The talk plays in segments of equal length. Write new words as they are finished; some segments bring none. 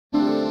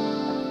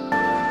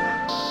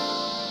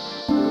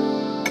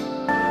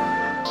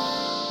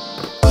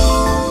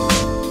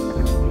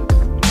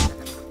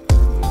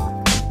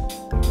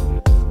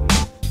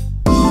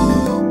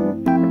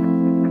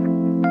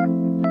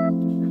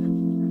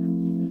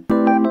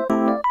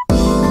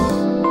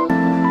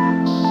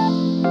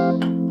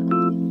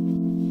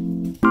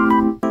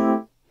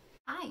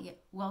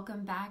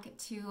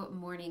to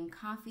Morning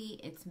Coffee.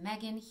 It's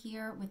Megan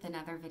here with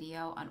another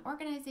video on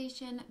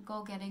organization,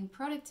 goal-getting,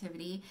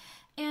 productivity,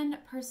 and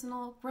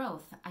personal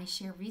growth. I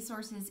share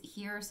resources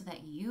here so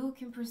that you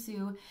can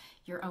pursue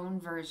your own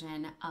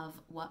version of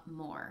what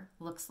more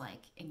looks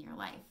like in your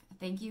life.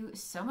 Thank you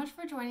so much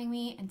for joining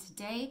me, and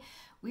today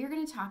we are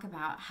going to talk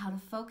about how to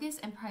focus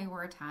and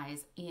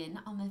prioritize in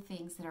on the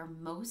things that are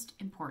most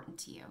important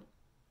to you.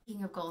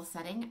 Speaking of goal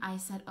setting, I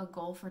set a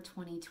goal for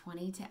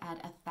 2020 to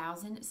add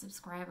 1,000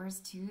 subscribers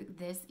to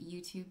this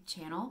YouTube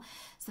channel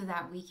so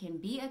that we can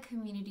be a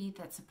community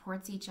that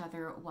supports each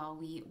other while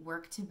we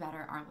work to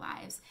better our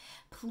lives.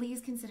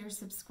 Please consider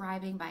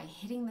subscribing by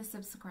hitting the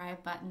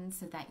subscribe button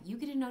so that you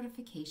get a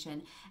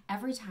notification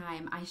every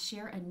time I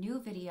share a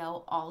new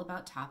video all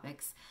about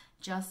topics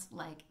just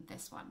like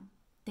this one.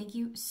 Thank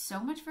you so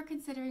much for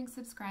considering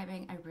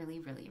subscribing. I really,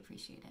 really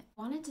appreciate it.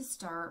 I wanted to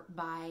start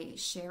by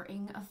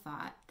sharing a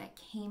thought that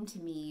came to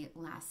me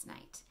last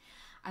night.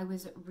 I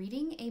was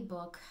reading a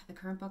book. The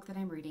current book that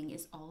I'm reading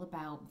is all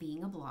about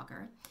being a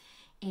blogger.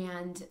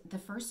 And the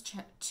first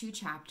two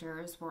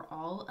chapters were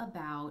all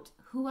about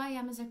who I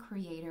am as a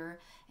creator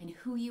and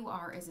who you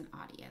are as an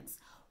audience.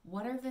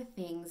 What are the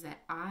things that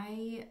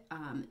I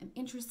am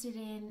interested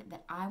in,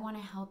 that I want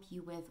to help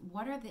you with?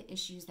 What are the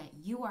issues that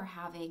you are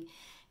having?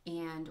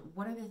 And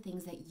what are the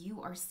things that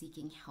you are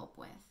seeking help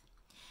with?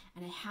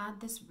 And I had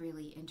this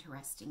really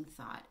interesting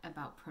thought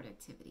about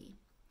productivity.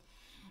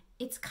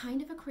 It's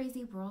kind of a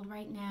crazy world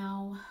right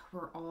now.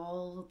 We're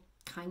all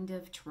kind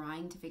of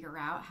trying to figure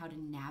out how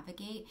to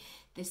navigate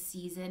this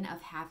season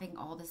of having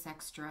all this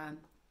extra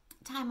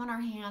time on our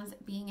hands,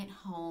 being at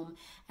home,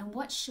 and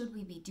what should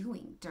we be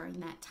doing during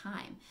that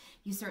time?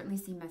 You certainly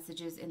see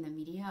messages in the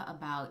media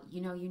about,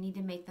 you need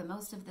to make the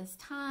most of this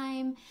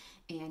time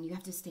and you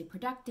have to stay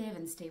productive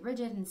and stay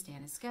rigid and stay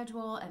on a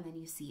schedule. And then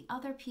you see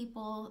other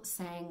people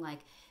saying like,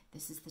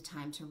 this is the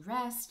time to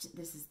rest,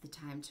 this is the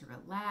time to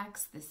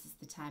relax, this is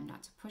the time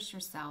not to push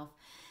yourself.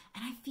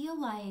 And I feel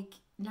like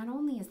not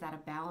only is that a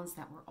balance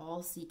that we're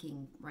all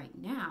seeking right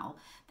now,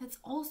 that's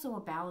also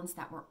a balance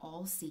that we're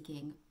all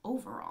seeking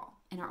overall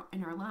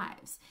in our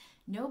lives.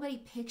 Nobody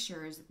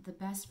pictures the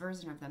best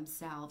version of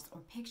themselves or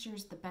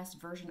pictures the best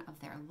version of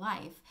their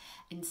life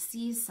and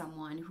sees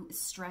someone who is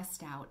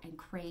stressed out and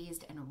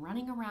crazed and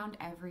running around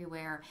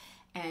everywhere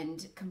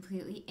and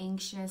completely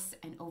anxious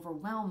and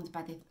overwhelmed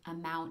by the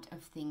amount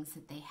of things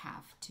that they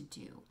have to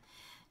do.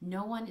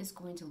 No one is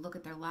going to look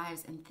at their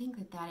lives and think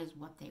that that is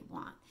what they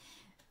want.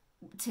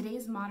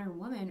 Today's modern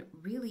woman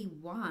really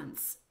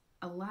wants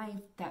a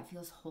life that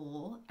feels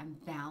whole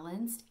and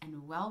balanced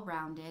and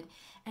well-rounded,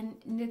 and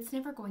it's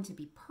never going to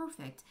be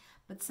perfect,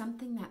 but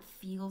something that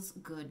feels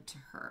good to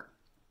her.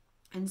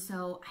 And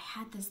so I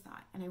had this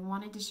thought and I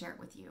wanted to share it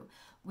with you,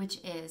 which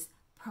is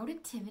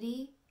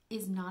productivity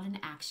is not an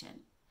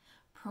action.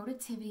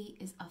 Productivity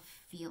is a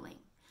feeling.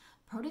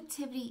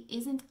 Productivity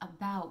isn't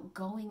about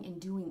going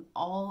and doing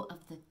all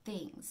of the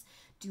things,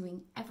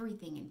 doing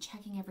everything and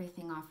checking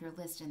everything off your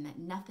list, and that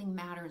nothing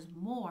matters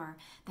more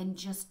than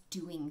just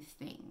doing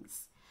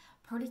things.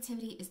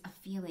 Productivity is a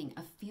feeling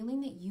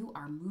that you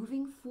are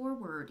moving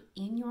forward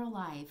in your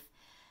life,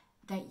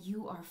 that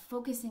you are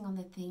focusing on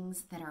the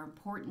things that are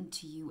important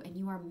to you, and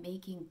you are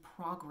making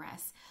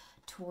progress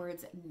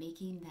towards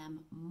making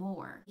them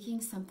more. Making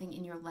something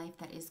in your life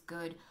that is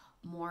good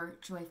more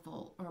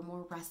joyful or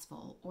more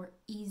restful or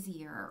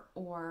easier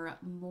or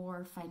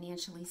more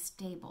financially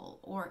stable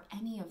or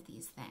any of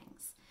these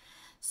things.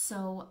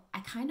 So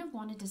I kind of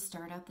wanted to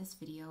start out this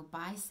video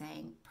by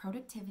saying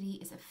productivity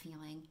is a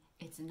feeling,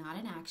 it's not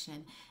an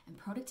action, and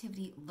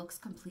productivity looks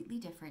completely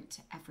different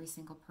to every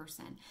single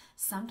person.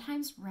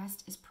 Sometimes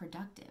rest is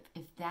productive.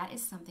 If that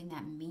is something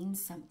that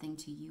means something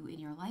to you in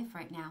your life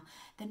right now,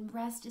 then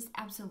rest is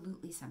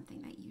absolutely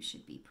something that you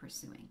should be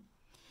pursuing.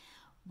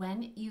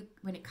 When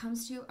it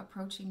comes to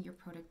approaching your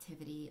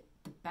productivity,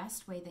 the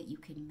best way that you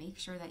can make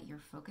sure that you're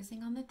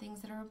focusing on the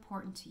things that are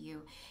important to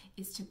you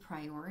is to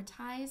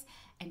prioritize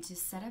and to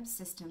set up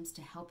systems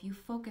to help you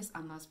focus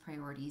on those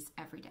priorities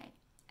every day.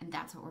 And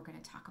that's what we're going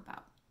to talk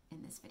about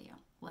in this video.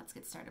 Let's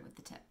get started with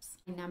the tips.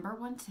 My number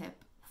one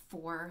tip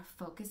for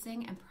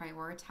focusing and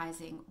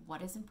prioritizing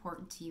what is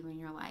important to you in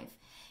your life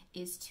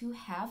is to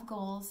have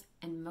goals,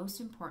 and most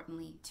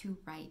importantly, to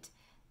write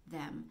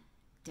them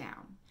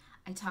down.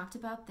 I talked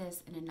about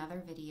this in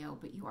another video,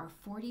 but you are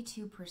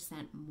 42%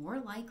 more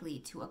likely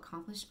to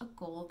accomplish a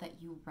goal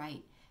that you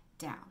write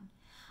down.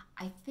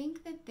 I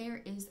think that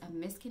there is a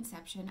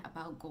misconception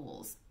about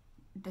goals,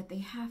 that they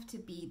have to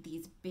be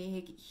these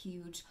big,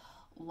 huge,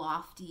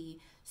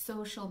 lofty,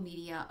 social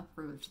media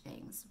approved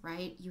things,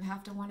 right? You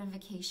have to want a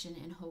vacation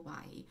in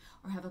Hawaii,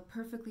 or have a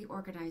perfectly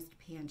organized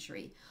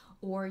pantry,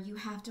 or you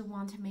have to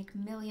want to make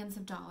millions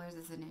of dollars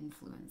as an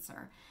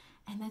influencer.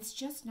 And that's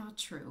just not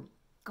true.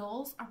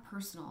 Goals are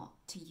personal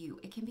to you.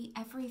 It can be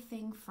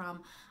everything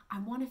from, I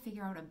want to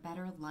figure out a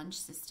better lunch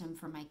system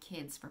for my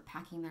kids for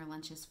packing their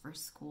lunches for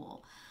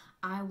school.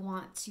 I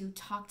want to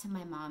talk to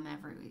my mom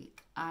every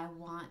week. I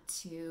want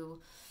to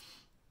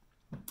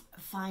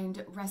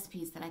find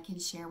recipes that I can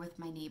share with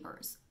my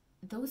neighbors.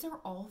 those are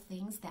all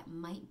things that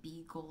might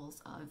be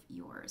goals of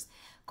yours.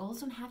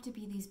 Goals don't have to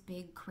be these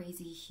big,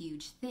 crazy,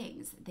 huge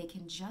things. They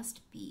can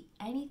just be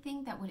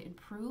anything that would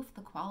improve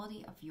the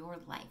quality of your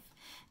life.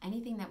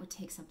 Anything that would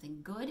take something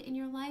good in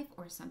your life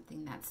or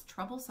something that's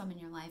troublesome in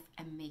your life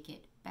and make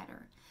it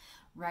better.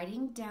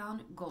 Writing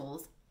down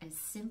goals, as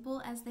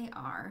simple as they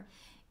are,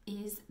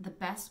 is the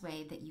best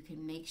way that you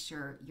can make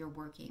sure you're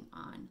working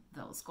on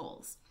those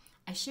goals.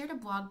 I shared a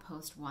blog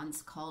post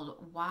once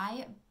called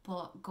Why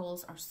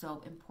Goals Are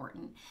So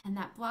Important. And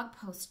that blog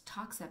post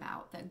talks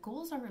about that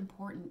goals are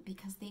important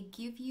because they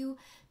give you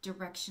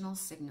directional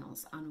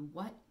signals on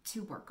what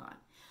to work on.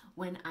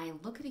 When I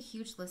look at a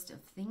huge list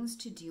of things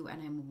to do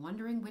and I'm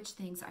wondering which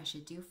things I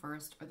should do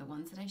first or the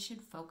ones that I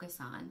should focus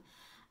on,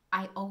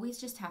 I always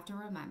just have to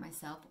remind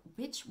myself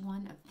which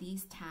one of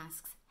these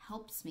tasks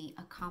helps me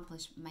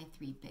accomplish my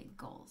 3 big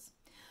goals.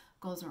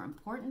 Goals are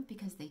important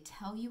because they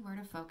tell you where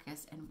to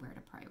focus and where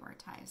to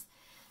prioritize.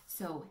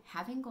 So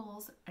having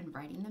goals and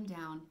writing them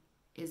down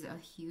is a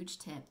huge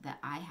tip that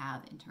I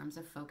have in terms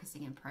of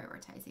focusing and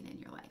prioritizing in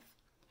your life.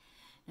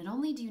 Not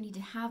only do you need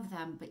to have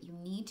them, but you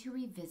need to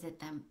revisit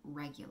them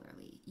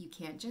regularly. You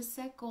can't just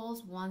set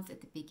goals once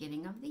at the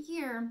beginning of the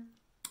year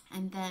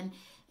and then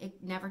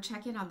never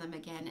check in on them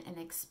again and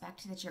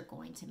expect that you're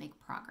going to make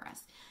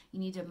progress. You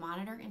need to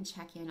monitor and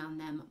check in on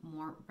them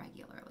more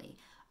regularly.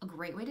 A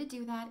great way to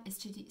do that is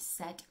to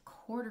set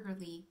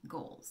quarterly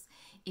goals.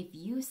 If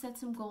you set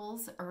some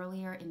goals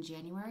earlier in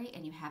January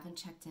and you haven't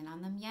checked in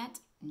on them yet,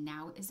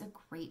 now is a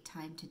great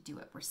time to do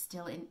it. We're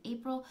still in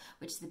April,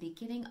 which is the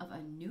beginning of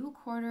a new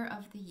quarter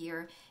of the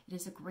year. It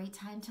is a great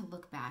time to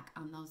look back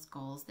on those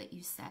goals that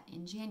you set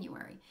in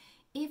January.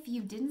 If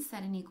you didn't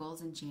set any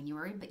goals in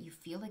January, but you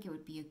feel like it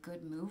would be a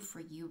good move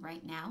for you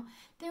right now,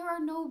 there are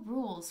no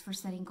rules for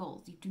setting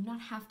goals. You do not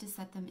have to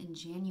set them in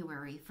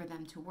January for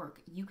them to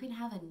work. You can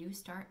have a new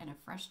start and a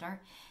fresh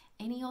start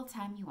any old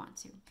time you want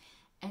to.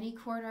 Any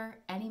quarter,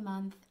 any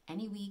month,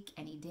 any week,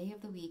 any day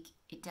of the week,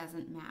 it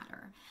doesn't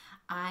matter.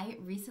 I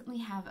recently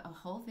have a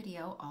whole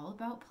video all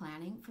about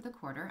planning for the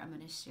quarter. I'm going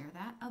to share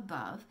that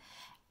above.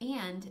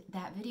 And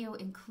that video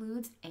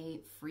includes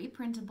a free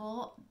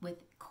printable with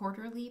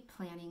quarterly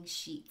planning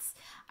sheets.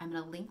 I'm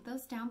going to link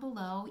those down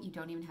below. You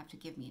don't even have to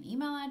give me an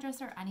email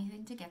address or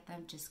anything to get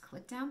them. Just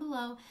click down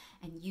below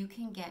and you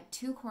can get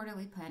 2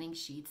 quarterly planning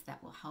sheets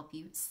that will help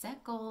you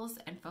set goals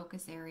and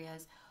focus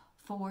areas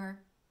for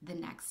the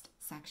next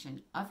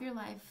section of your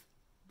life,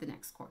 the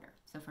next quarter.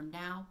 So from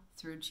now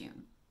through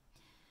June.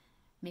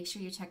 Make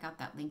sure you check out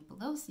that link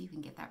below so you can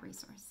get that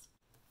resource.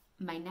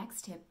 My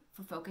next tip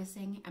for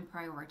focusing and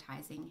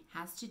prioritizing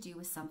has to do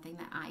with something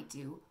that I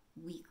do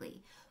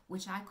weekly,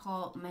 which I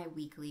call my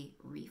weekly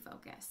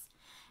refocus.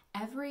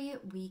 Every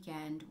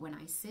weekend when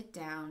I sit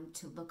down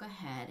to look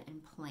ahead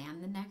and plan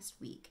the next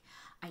week,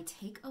 I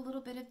take a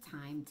little bit of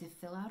time to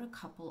fill out a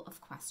couple of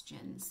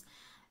questions,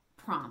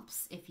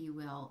 prompts, if you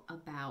will,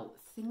 about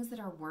things that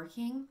are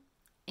working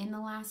in the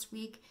last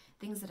week,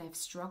 things that I've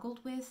struggled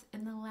with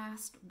in the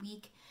last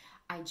week.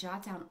 I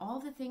jot down all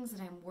the things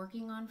that I'm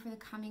working on for the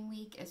coming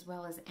week, as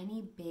well as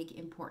any big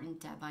important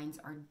deadlines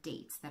or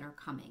dates that are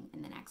coming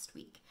in the next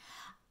week.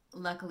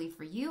 Luckily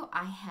for you,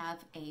 I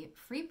have a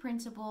free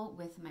printable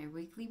with my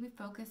weekly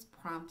refocus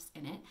prompts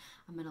in it.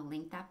 I'm going to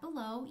link that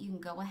below. You can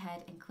go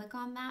ahead and click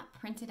on that,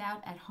 print it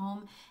out at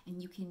home,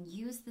 and you can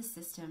use the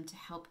system to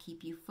help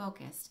keep you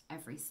focused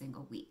every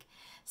single week.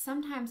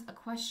 Sometimes a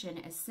question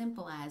as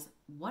simple as,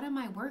 what am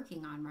I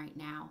working on right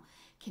now,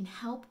 can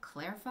help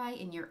clarify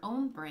in your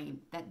own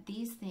brain that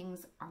these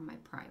things are my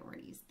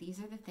priorities. These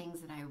are the things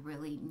that I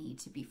really need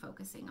to be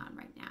focusing on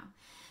right now.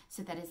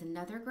 So that is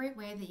another great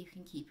way that you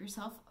can keep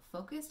yourself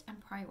focused and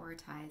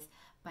prioritize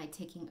by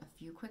taking a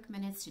few quick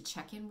minutes to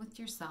check in with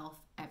yourself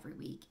every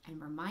week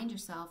and remind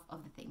yourself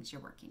of the things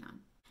you're working on.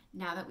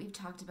 Now that we've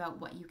talked about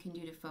what you can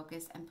do to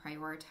focus and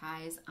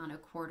prioritize on a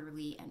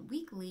quarterly and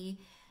weekly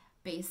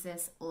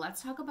basis,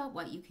 let's talk about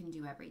what you can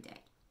do every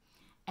day.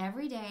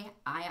 Every day,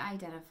 I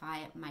identify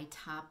my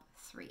top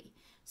 3.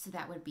 So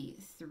that would be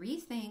 3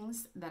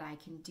 things that I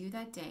can do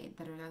that day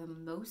that are the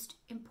most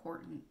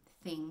important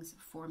things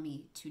for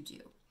me to do.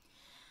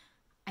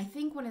 I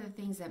think one of the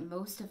things that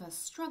most of us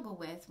struggle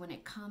with when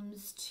it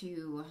comes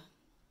to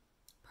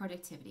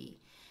productivity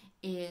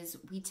is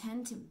we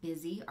tend to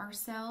busy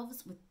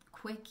ourselves with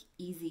quick,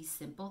 easy,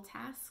 simple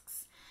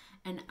tasks.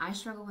 And I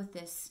struggle with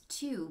this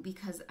too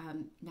because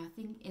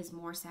nothing is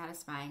more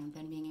satisfying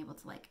than being able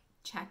to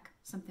check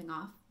something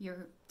off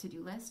your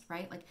to-do list,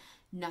 right?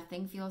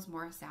 Nothing feels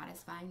more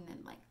satisfying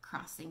than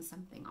crossing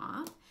something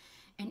off.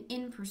 And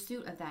in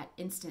pursuit of that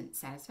instant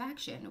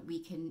satisfaction, we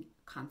can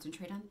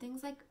concentrate on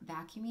things like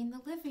vacuuming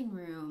the living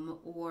room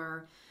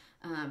or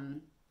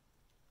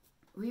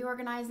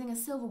reorganizing a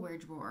silverware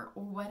drawer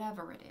or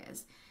whatever it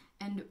is.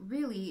 And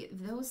really,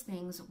 those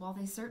things, while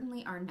they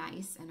certainly are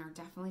nice and are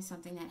definitely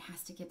something that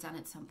has to get done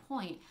at some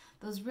point,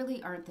 those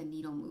really aren't the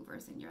needle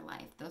movers in your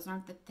life. Those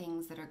aren't the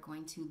things that are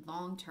going to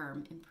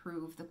long-term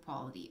improve the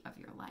quality of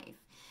your life.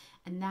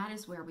 And that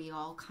is where we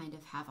all kind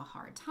of have a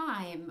hard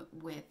time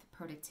with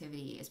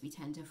productivity, is we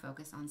tend to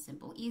focus on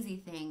simple, easy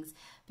things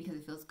because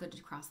it feels good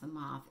to cross them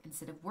off,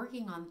 instead of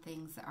working on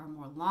things that are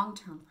more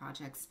long-term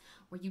projects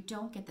where you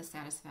don't get the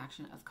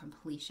satisfaction of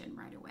completion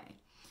right away.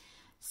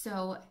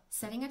 So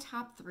setting a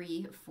top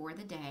 3 for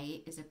the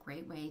day is a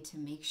great way to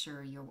make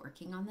sure you're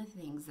working on the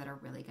things that are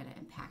really going to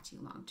impact you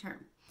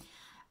long-term.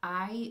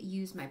 I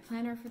use my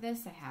planner for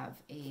this. I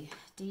have a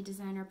day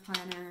designer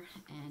planner,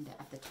 and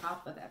at the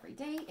top of every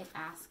day, it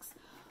asks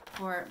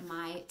for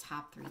my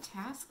top 3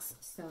 tasks.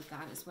 So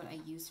that is what I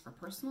use for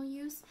personal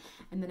use.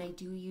 And then I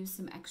do use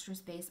some extra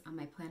space on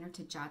my planner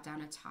to jot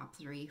down a top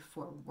 3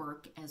 for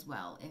work as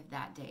well, if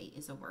that day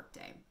is a work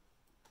day.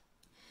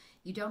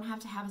 You don't have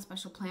to have a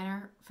special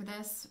planner for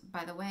this,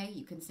 by the way.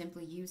 You can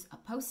simply use a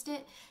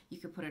Post-it. You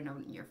could put a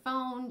note in your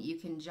phone. You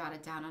can jot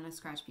it down on a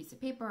scratch piece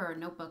of paper or a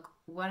notebook,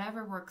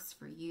 whatever works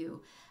for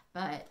you.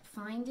 But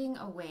finding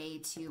a way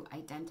to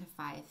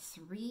identify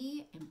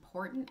 3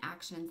 important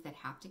actions that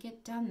have to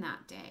get done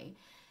that day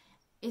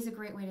is a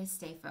great way to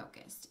stay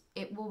focused.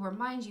 It will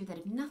remind you that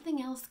if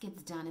nothing else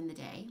gets done in the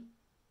day,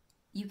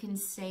 you can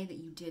say that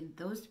you did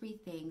those 3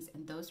 things,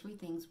 and those 3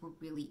 things were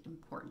really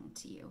important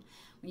to you.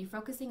 When you're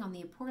focusing on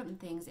the important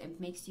things, it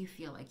makes you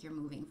feel like you're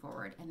moving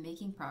forward and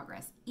making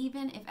progress,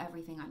 even if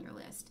everything on your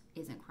list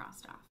isn't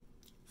crossed off.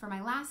 For my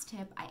last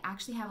tip, I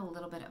actually have a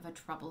little bit of a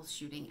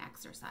troubleshooting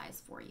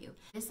exercise for you.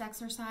 This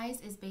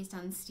exercise is based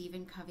on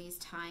Stephen Covey's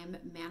time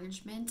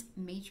management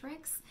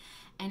matrix.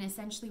 And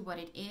essentially what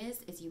it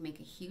is you make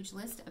a huge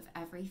list of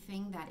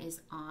everything that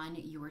is on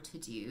your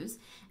to-dos,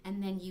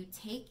 and then you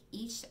take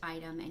each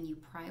item and you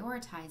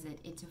prioritize it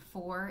into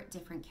 4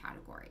 different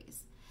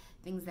categories.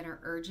 Things that are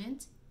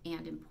urgent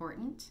and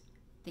important,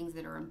 things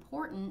that are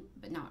important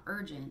but not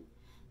urgent,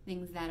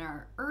 things that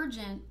are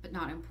urgent but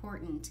not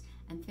important,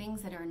 and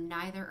things that are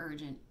neither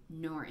urgent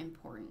nor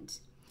important.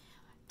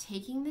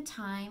 Taking the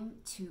time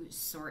to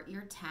sort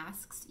your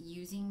tasks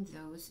using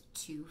those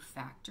 2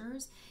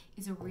 factors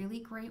is a really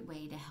great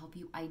way to help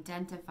you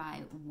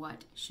identify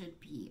what should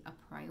be a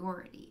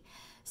priority.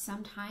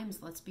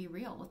 Sometimes, let's be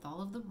real, with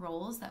all of the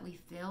roles that we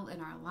fill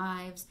in our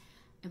lives,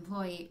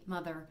 employee,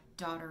 mother,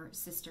 daughter,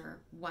 sister,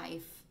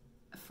 wife,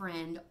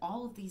 friend,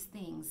 all of these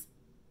things,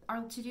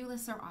 our to-do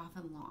lists are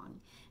often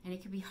long, and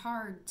it can be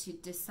hard to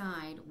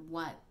decide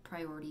what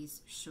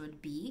priorities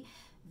should be.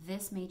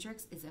 This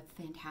matrix is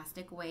a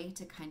fantastic way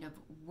to kind of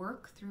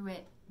work through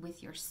it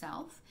with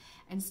yourself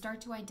and start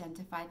to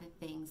identify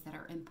the things that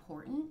are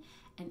important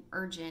and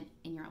urgent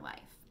in your life.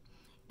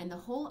 And the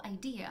whole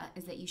idea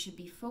is that you should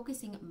be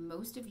focusing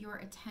most of your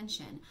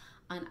attention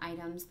on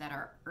items that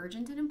are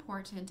urgent and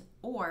important,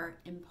 or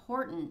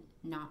important,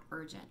 not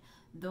urgent.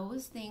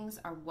 Those things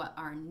are what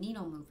are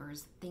needle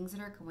movers, things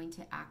that are going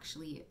to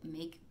actually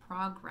make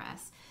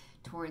progress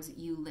towards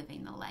you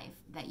living the life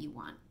that you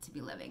want to be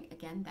living.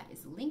 Again, that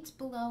is linked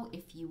below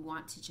if you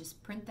want to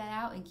just print that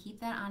out and keep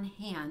that on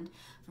hand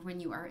for when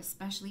you are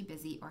especially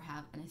busy or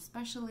have an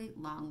especially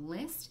long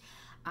list.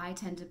 I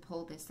tend to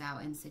pull this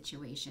out in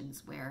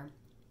situations where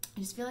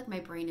I just feel like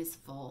my brain is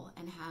full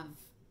and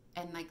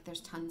like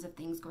there's tons of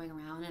things going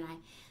around, and I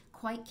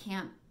quite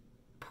can't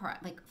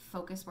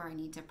focus where I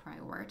need to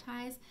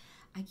prioritize.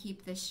 I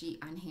keep this sheet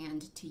on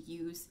hand to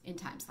use in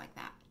times like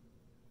that.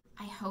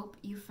 I hope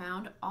you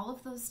found all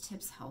of those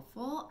tips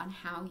helpful on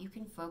how you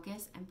can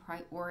focus and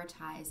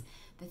prioritize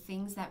the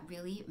things that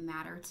really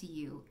matter to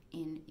you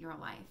in your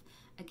life.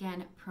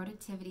 Again,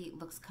 productivity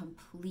looks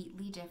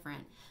completely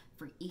different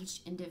for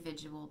each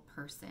individual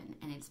person,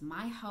 and it's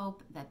my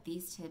hope that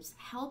these tips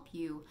help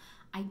you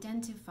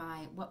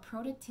identify what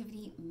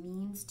productivity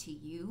means to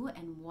you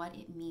and what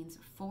it means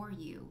for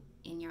you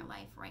in your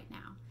life right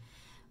now.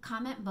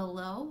 Comment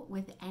below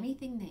with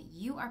anything that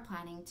you are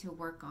planning to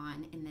work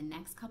on in the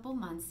next couple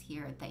months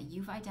here that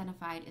you've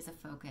identified as a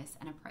focus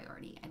and a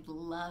priority. I'd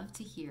love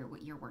to hear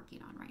what you're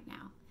working on right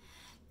now.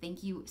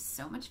 Thank you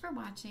so much for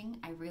watching.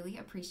 I really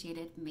appreciate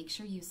it. Make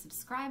sure you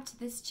subscribe to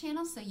this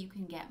channel so you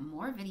can get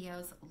more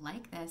videos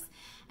like this.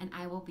 And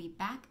I will be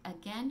back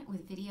again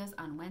with videos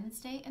on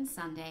Wednesday and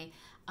Sunday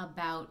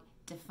about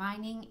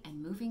defining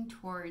and moving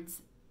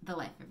towards the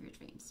life of your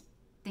dreams.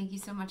 Thank you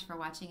so much for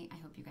watching. I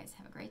hope you guys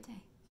have a great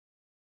day.